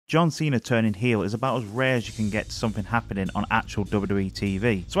John Cena turning heel is about as rare as you can get to something happening on actual WWE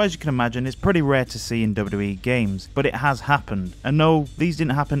TV. So as you can imagine, it's pretty rare to see in WWE Games, but it has happened. And no, these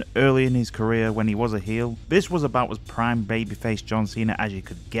didn't happen early in his career when he was a heel. This was about as prime babyface John Cena as you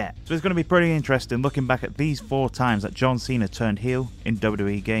could get. So it's going to be pretty interesting looking back at these 4 times that John Cena turned heel in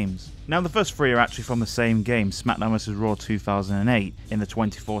WWE Games. Now the first 3 are actually from the same game, SmackDown vs Raw 2008, in the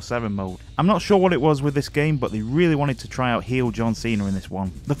 24/7 mode. I'm not sure what it was with this game, but they really wanted to try out heel John Cena in this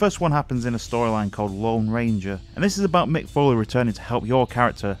one. The first one happens in a storyline called Lone Ranger, and this is about Mick Foley returning to help your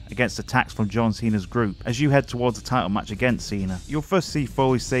character against attacks from John Cena's group as you head towards a title match against Cena. You'll first see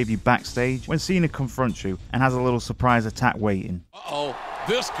Foley save you backstage when Cena confronts you and has a little surprise attack waiting. Uh-oh,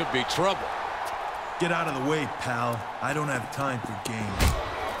 this could be trouble. Get out of the way, pal. I don't have time for games.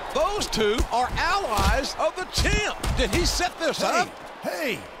 Those 2 are allies of the champ. Did he set this up?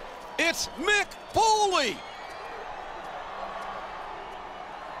 Hey! It's Mick Foley!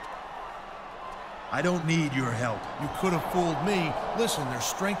 I don't need your help. You could have fooled me. Listen, there's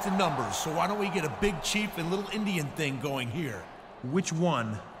strength in numbers, so why don't we get a big chief and little Indian thing going here? Which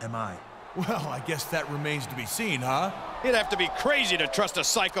one am I? Well, I guess that remains to be seen, huh? You'd have to be crazy to trust a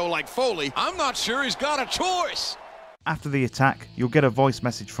psycho like Foley. I'm not sure he's got a choice. After the attack, you'll get a voice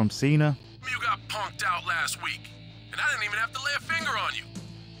message from Cena. You got punked out last week, and I didn't even have to lay a finger on you.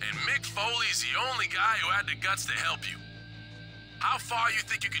 And Mick Foley's the only guy who had the guts to help you. How far you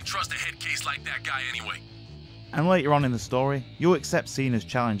think you can trust a head case like that guy anyway? And later on in the story, you'll accept Cena's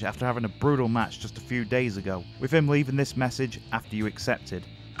challenge after having a brutal match just a few days ago, with him leaving this message after you accepted.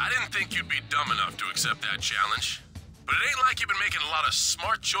 I didn't think you'd be dumb enough to accept that challenge, but it ain't like you've been making a lot of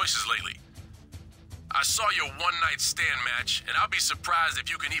smart choices lately. I saw your one-night stand match, and I'll be surprised if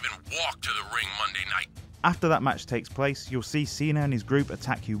you can even walk to the ring Monday night. After that match takes place, you'll see Cena and his group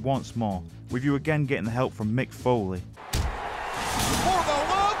attack you once more, with you again getting the help from Mick Foley. For the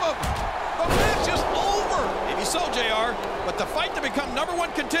love of... the match is over! Maybe so, JR, but the fight to become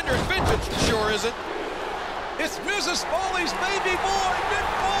 #1 contender at Vengeance sure isn't. It's Mrs. Foley's baby boy, Mick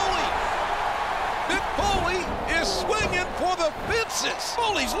Foley! Mick Foley is swinging for the fences!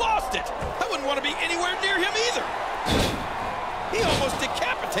 Foley's lost it! I wouldn't want to be anywhere near him either! He almost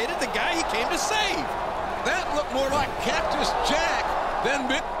decapitated the guy he came to save! That looked more like Cactus Jack than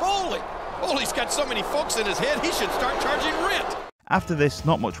Mick Foley! Foley's got so many folks in his head, he should start charging rent! After this,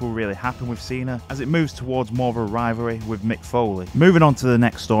 not much will really happen with Cena, as it moves towards more of a rivalry with Mick Foley. Moving on to the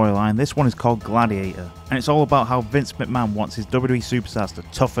next storyline, this one is called Gladiator, and it's all about how Vince McMahon wants his WWE superstars to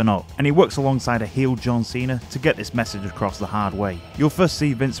toughen up, and he works alongside a heel John Cena to get this message across the hard way. You'll first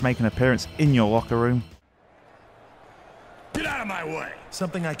see Vince make an appearance in your locker room. Get out of my way!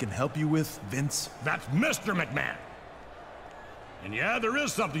 Something I can help you with, Vince? That's Mr. McMahon. And yeah, there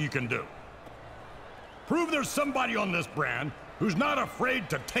is something you can do. Prove there's somebody on this brand who's not afraid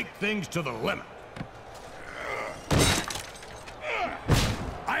to take things to the limit.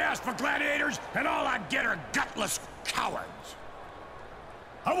 I asked for gladiators, and all I get are gutless cowards.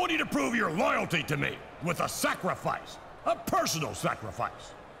 I want you to prove your loyalty to me with a sacrifice, a personal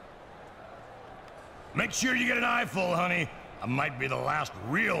sacrifice. Make sure you get an eyeful, honey. I might be the last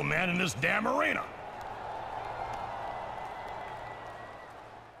real man in this damn arena.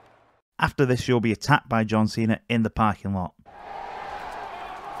 After this, you'll be attacked by John Cena in the parking lot.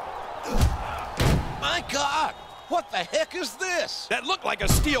 My God! What the heck is this? That looked like a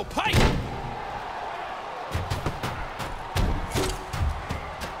steel pipe!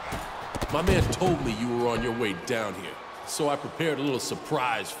 My man told me you were on your way down here, so I prepared a little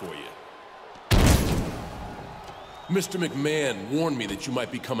surprise for you. Mr. McMahon warned me that you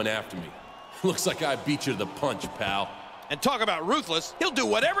might be coming after me. Looks like I beat you to the punch, pal. And talk about ruthless, he'll do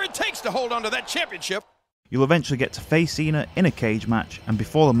whatever it takes to hold on to that championship. You'll eventually get to face Cena in a cage match, and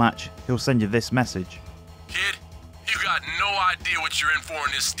before the match, he'll send you this message. Kid, you got no idea what you're in for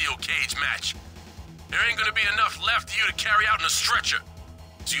in this steel cage match. There ain't gonna be enough left of you to carry out in a stretcher.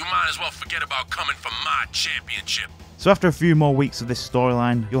 So you might as well forget about coming for my championship. So after a few more weeks of this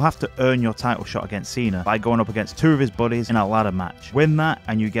storyline, you'll have to earn your title shot against Cena by going up against 2 of his buddies in a ladder match. Win that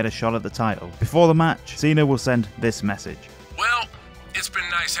and you get a shot at the title. Before the match, Cena will send this message. Well, it's been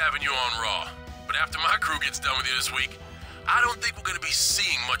nice having you on Raw, but after my crew gets done with you this week, I don't think we're gonna be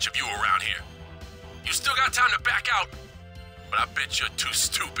seeing much of you around here. You still got time to back out, but I bet you're too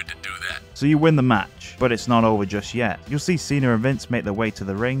stupid to do that. So you win the match, but it's not over just yet. You'll see Cena and Vince make their way to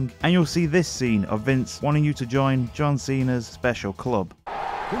the ring, and you'll see this scene of Vince wanting you to join John Cena's special club.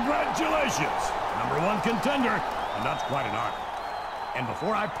 Congratulations, #1 contender, and that's quite an honor. And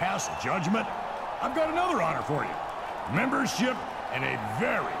before I pass judgment, I've got another honor for you. Membership in a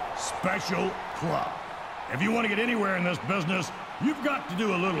very special club. If you want to get anywhere in this business, You've got to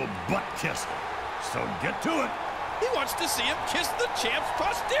do a little butt kissing. So get to it. He wants to see him kiss the champ's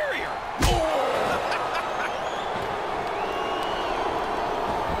posterior.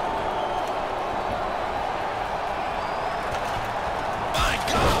 My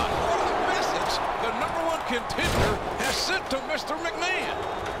God, what a message the #1 contender has sent to Mr. McMahon.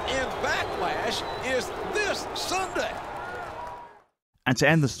 And Backlash is this Sunday. And to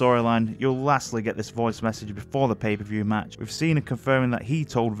end the storyline, you'll lastly get this voice message before the pay-per-view match, with Cena confirming that he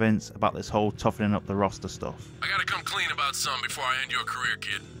told Vince about this whole toughening up the roster stuff. I gotta come clean about something before I end your career,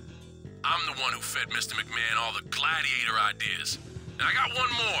 kid. I'm the one who fed Mr. McMahon all the gladiator ideas. And I got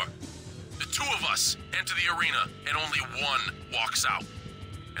one more. The two of us enter the arena and only one walks out.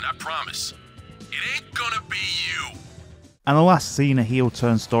 And I promise, it ain't gonna be you. And the last Cena heel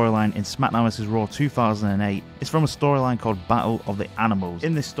turn storyline in SmackDown vs. Raw 2008 is from a storyline called Battle of the Animals.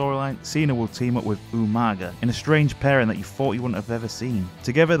 In this storyline, Cena will team up with Umaga in a strange pairing that you thought you wouldn't have ever seen.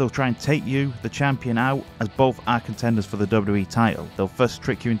 Together they'll try and take you, the champion, out, as both are contenders for the WWE title. They'll first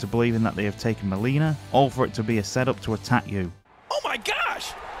trick you into believing that they have taken Melina, all for it to be a setup to attack you. Oh my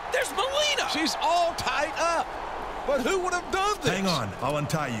gosh! There's Melina! She's all tied up. But who would have done this? Hang on, I'll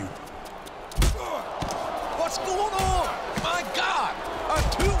untie you. What's going on? My God! A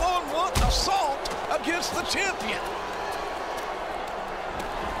 2-on-1 assault against the champion.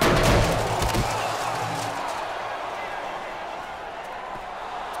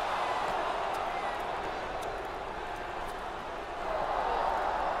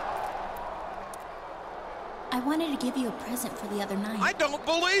 I wanted to give you a present for the other night. I don't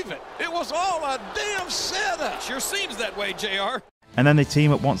believe it. It was all a damn setup. Sure seems that way, JR. And then they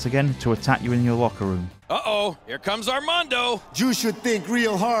team up once again to attack you in your locker room. Uh-oh, here comes Armando. You should think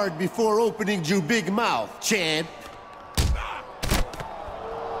real hard before opening your big mouth, champ.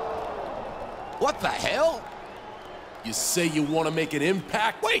 What the hell? You say you want to make an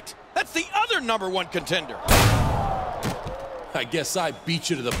impact? Wait, that's the other #1 contender. I guess I beat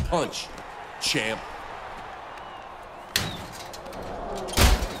you to the punch, champ.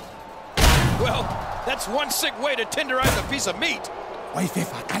 Well, that's one sick way to tenderize a piece of meat.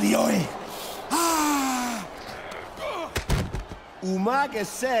 Umaga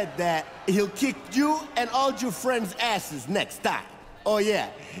said that he'll kick you and all your friends' asses next time. Oh yeah,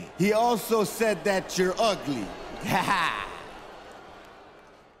 he also said that you're ugly. Haha.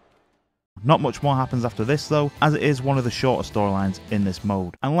 Not much more happens after this though, as it is one of the shorter storylines in this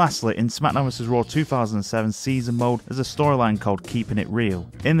mode. And lastly, in SmackDown vs. Raw 2007 season mode, there's a storyline called Keeping It Real.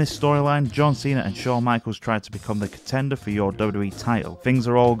 In this storyline, John Cena and Shawn Michaels try to become the contender for your WWE title. Things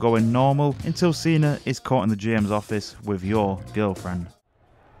are all going normal until Cena is caught in the GM's office with your girlfriend.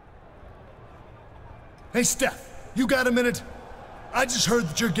 Hey, Steph, you got a minute? I just heard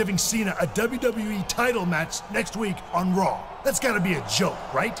that you're giving Cena a WWE title match next week on Raw. That's gotta be a joke,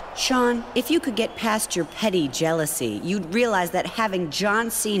 right? Sean, if you could get past your petty jealousy, you'd realize that having John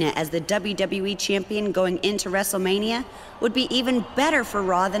Cena as the WWE champion going into WrestleMania would be even better for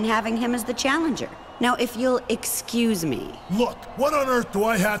Raw than having him as the challenger. Now, if you'll excuse me. Look, what on earth do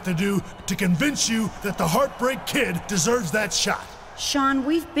I have to do to convince you that the Heartbreak Kid deserves that shot? Sean,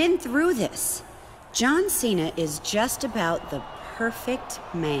 we've been through this. John Cena is just about the perfect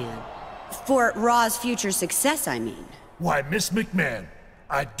man. For Raw's future success, I mean. Why, Miss McMahon,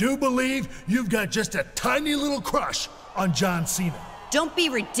 I do believe you've got just a tiny little crush on John Cena. Don't be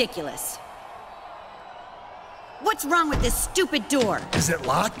ridiculous. What's wrong with this stupid door? Is it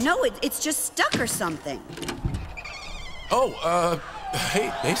locked? No, it's just stuck or something. Oh,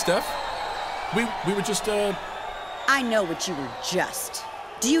 hey, Steph. We were just, I know what you were just.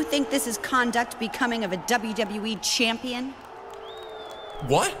 Do you think this is conduct becoming of a WWE champion?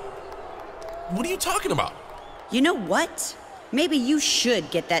 What? What are you talking about? You know what? Maybe you should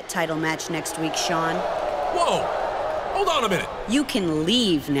get that title match next week, Sean. Whoa! Hold on a minute. You can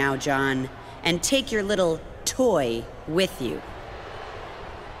leave now, John, and take your little toy with you.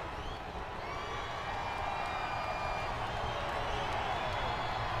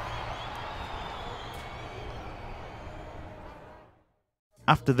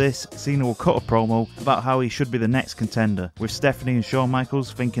 After this, Cena will cut a promo about how he should be the next contender, with Stephanie and Shawn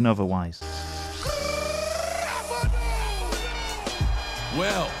Michaels thinking otherwise.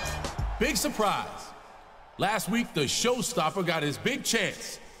 Well, big surprise. Last week, the showstopper got his big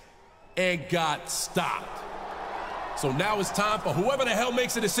chance and got stopped. So now it's time for whoever the hell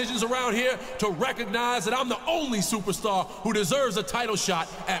makes the decisions around here to recognize that I'm the only superstar who deserves a title shot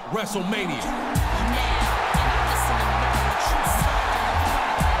at WrestleMania.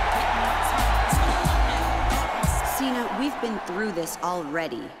 Cena, we've been through this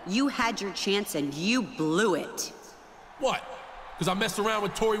already. You had your chance and you blew it. What? Because I messed around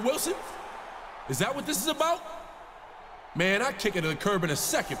with Tori Wilson? Is that what this is about? Man, I'd kick it to the curb in a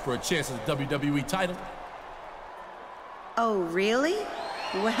second for a chance at the WWE title. Oh, really?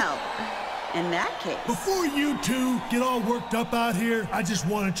 Well, in that case... Before you two get all worked up out here, I just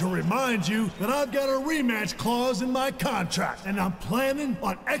wanted to remind you that I've got a rematch clause in my contract, and I'm planning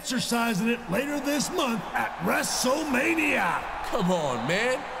on exercising it later this month at WrestleMania. Come on,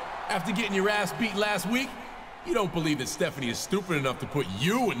 man. After getting your ass beat last week, you don't believe that Stephanie is stupid enough to put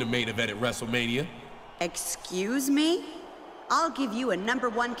you in the main event at WrestleMania? Excuse me? I'll give you a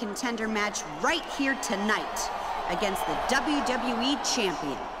 #1 contender match right here tonight against the WWE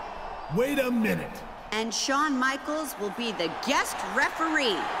Champion. Wait a minute. And Shawn Michaels will be the guest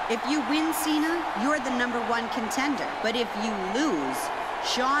referee. If you win, Cena, you're the #1 contender. But if you lose,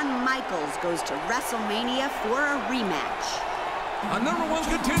 Shawn Michaels goes to WrestleMania for a rematch. A #1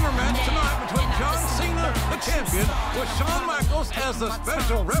 contender match tonight between John Cena, the champion, with Shawn Michaels as the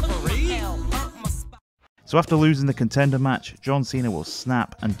special referee. So after losing the contender match, John Cena will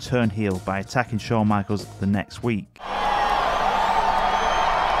snap and turn heel by attacking Shawn Michaels the next week.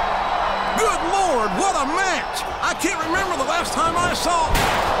 Good Lord, what a match! I can't remember the last time I saw...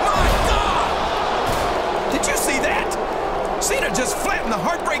 My God! Did you see that? Cena just flattened the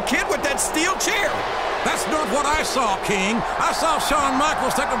Heartbreak Kid with that steel chair. That's not what I saw, King. I saw Shawn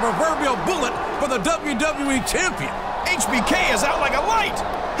Michaels take a proverbial bullet for the WWE Champion. HBK is out like a light.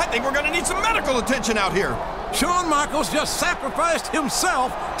 I think we're going to need some medical attention out here. Shawn Michaels just sacrificed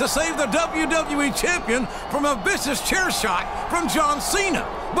himself to save the WWE Champion from a vicious chair shot from John Cena.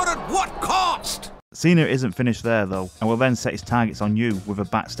 But at what cost? Cena isn't finished there though, and will then set his targets on you with a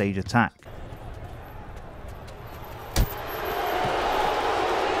backstage attack.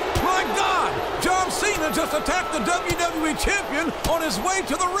 My God! John Cena just attacked the WWE Champion on his way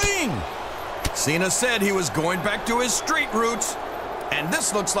to the ring. Cena said he was going back to his street roots. And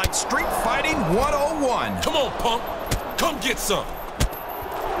this looks like Street Fighting 101. Come on, punk. Come get some.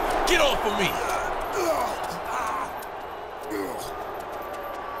 Get off of me.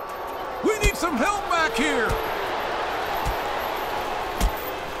 We need some help back here.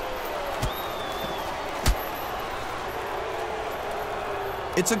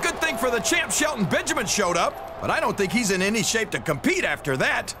 It's a good thing for the champ Shelton Benjamin showed up, but I don't think he's in any shape to compete after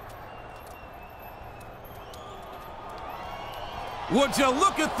that. Would you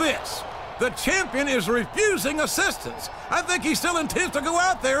look at this? The champion is refusing assistance. I think he still intends to go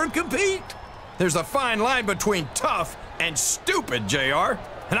out there and compete. There's a fine line between tough and stupid, JR.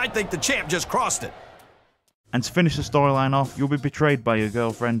 And I think the champ just crossed it. And to finish the storyline off, you'll be betrayed by your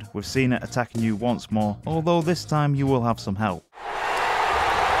girlfriend, with Cena attacking you once more, although this time you will have some help.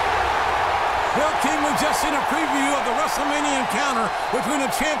 Well, King, we've just seen a preview of the WrestleMania encounter between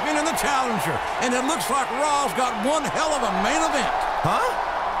the champion and the challenger. And it looks like Raw's got one hell of a main event. Huh?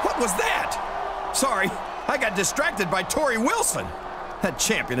 What was that? Sorry, I got distracted by Tori Wilson. That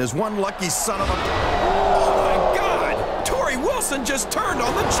champion is one lucky son of a... Oh, my God! Tori Wilson just turned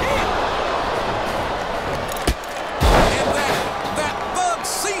on the champ! And that thug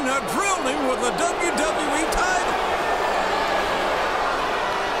Cena drilled him with the WWE title.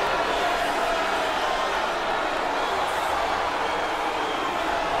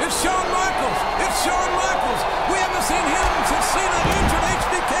 It's Shawn Michaels! It's Shawn Michaels! We haven't seen him since Cena injured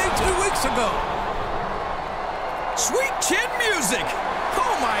HBK 2 weeks ago. Sweet chin music!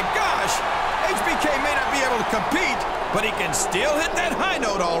 Oh my gosh! HBK may not be able to compete, but he can still hit that high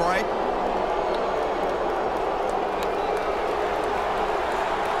note all right.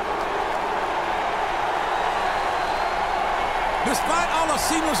 Despite all of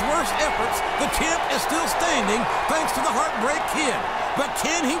Cena's worst efforts, the champ is still standing thanks to the Heartbreak Kid. But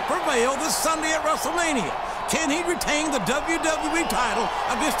can he prevail this Sunday at WrestleMania? Can he retain the WWE title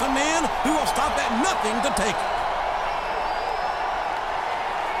against a man who will stop at nothing to take it?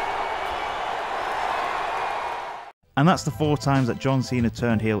 And that's the 4 times that John Cena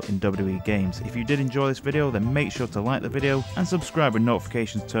turned heel in WWE Games. If you did enjoy this video, then make sure to like the video and subscribe with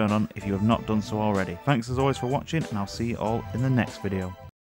notifications turned on if you have not done so already. Thanks as always for watching, and I'll see you all in the next video.